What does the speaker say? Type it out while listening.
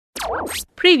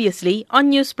Previously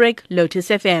on Newsbreak, Lotus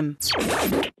FM.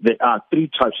 There are three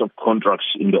types of contracts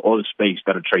in the oil space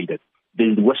that are traded.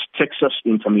 There's West Texas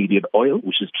Intermediate Oil,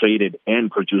 which is traded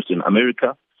and produced in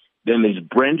America. Then there's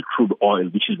Brent Crude Oil,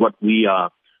 which is what we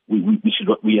are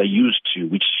used to,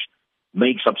 which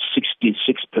makes up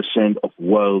 66% of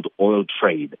world oil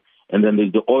trade. And then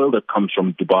there's the oil that comes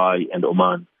from Dubai and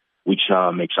Oman, which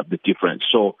makes up the difference.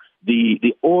 So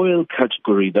the oil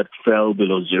category that fell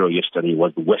below zero yesterday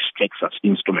was the West Texas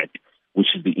Instrument,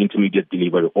 which is the intermediate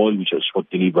delivery oil, which was for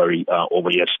delivery over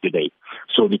yesterday.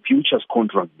 So the futures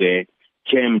contract there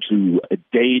came to a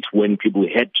date when people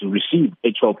had to receive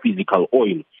actual physical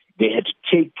oil. They had to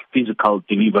take physical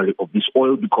delivery of this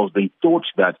oil because they thought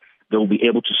that they'll be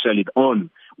able to sell it on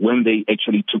when they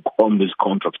actually took on these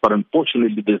contracts. But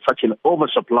unfortunately, there's such an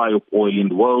oversupply of oil in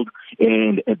the world,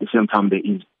 and at the same time, there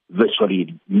is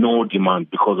virtually no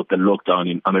demand because of the lockdown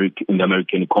in the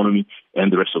American economy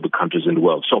and the rest of the countries in the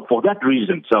world. So for that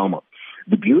reason, Salma,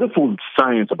 the beautiful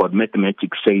science about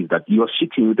mathematics says that you are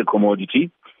sitting with a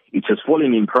commodity, it has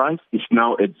fallen in price, it's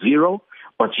now at zero,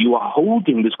 but you are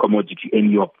holding this commodity and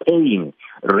you are paying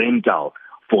rental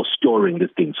for storing this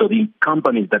thing. So the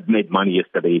companies that made money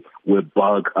yesterday were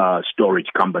bulk storage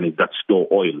companies that store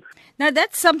oil. Now,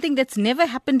 that's something that's never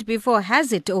happened before,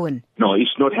 has it, Owen? No,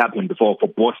 it's not happened before for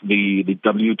both the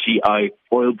WTI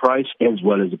oil price as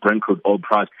well as the Brent crude oil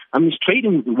price. I mean, it's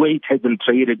trading the way it has been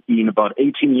traded in about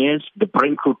 18 years. The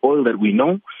Brent crude oil that we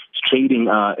know is trading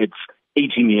its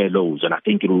 18-year lows, and I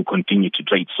think it will continue to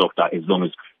trade softer as long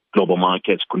as global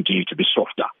markets continue to be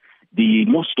softer. The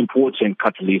most important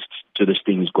catalyst to this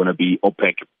thing is going to be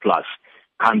OPEC plus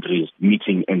countries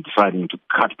meeting and deciding to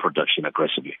cut production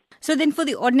aggressively. So then for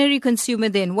the ordinary consumer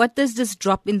then, what does this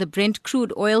drop in the Brent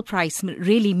crude oil price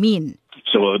really mean?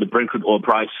 So the Brent crude oil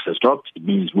price has dropped. It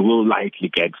means we will likely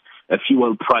get a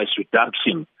fuel price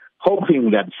reduction,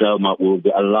 hoping that Selma will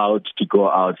be allowed to go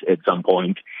out at some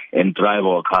point and drive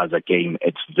our cars again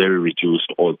at very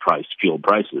reduced fuel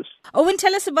prices. Owen,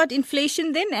 tell us about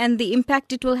inflation then and the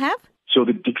impact it will have. So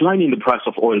the decline in the price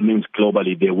of oil means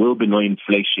globally there will be no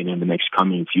inflation in the next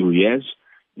coming few years.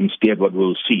 Instead, what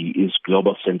we'll see is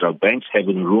global central banks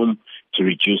having room to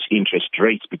reduce interest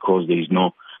rates because there's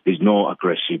no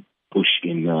aggressive push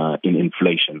in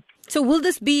inflation. So will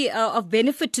this be of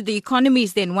benefit to the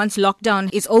economies then once lockdown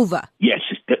is over? Yes,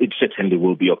 it certainly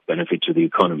will be of benefit to the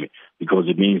economy because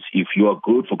it means if you are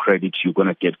good for credit, you're going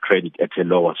to get credit at a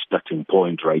lower starting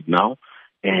point right now.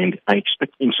 And I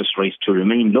expect interest rates to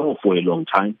remain low for a long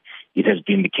time. It has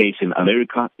been the case in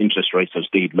America. Interest rates have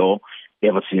stayed low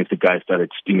ever since the guys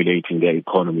started stimulating their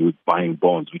economy with buying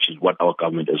bonds, which is what our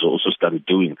government has also started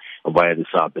doing via the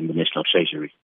SAB and the National Treasury.